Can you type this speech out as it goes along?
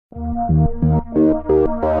A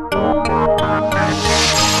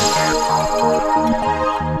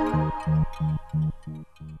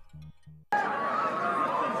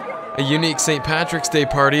unique St. Patrick's Day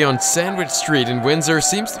party on Sandwich Street in Windsor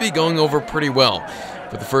seems to be going over pretty well.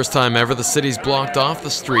 For the first time ever, the city's blocked off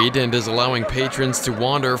the street and is allowing patrons to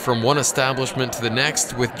wander from one establishment to the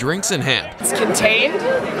next with drinks in hand. It's contained,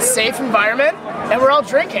 safe environment, and we're all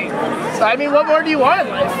drinking. So I mean, what more do you want in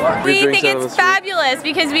life? We think it's fabulous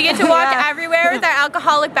because we get to walk everywhere with our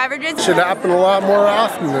alcoholic beverages. It should happen a lot more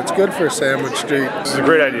often. It's good for Sandwich Street. This is a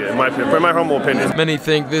great idea, in my opinion, in my humble opinion. Many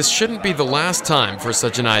think this shouldn't be the last time for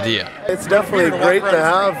such an idea. It's definitely great to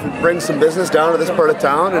have, bring some business down to this part of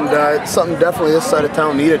town, and it's something definitely this side of town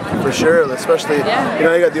needed for sure, especially, you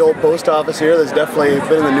know, you got the old post office here that's definitely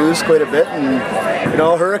been in the news quite a bit, and, you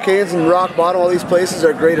know, Hurricanes and Rock Bottom, all these places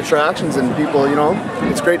are great attractions, and people, you know,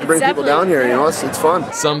 it's great to bring people down here, you know, it's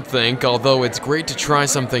fun. Some think, although it's great to try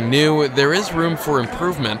something new, there is room for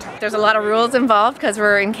improvement. There's a lot of rules involved because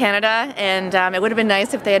we're in Canada, and it would have been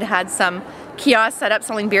nice if they had had some kiosks set up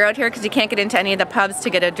selling beer out here, because you can't get into any of the pubs to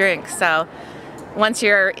get a drink. So once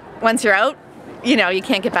you're out, you know, you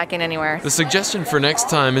can't get back in anywhere. The suggestion for next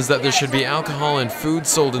time is that there should be alcohol and food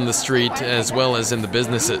sold in the street as well as in the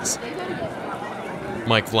businesses.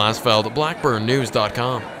 Mike Vlasveld,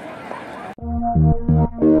 BlackburnNews.com.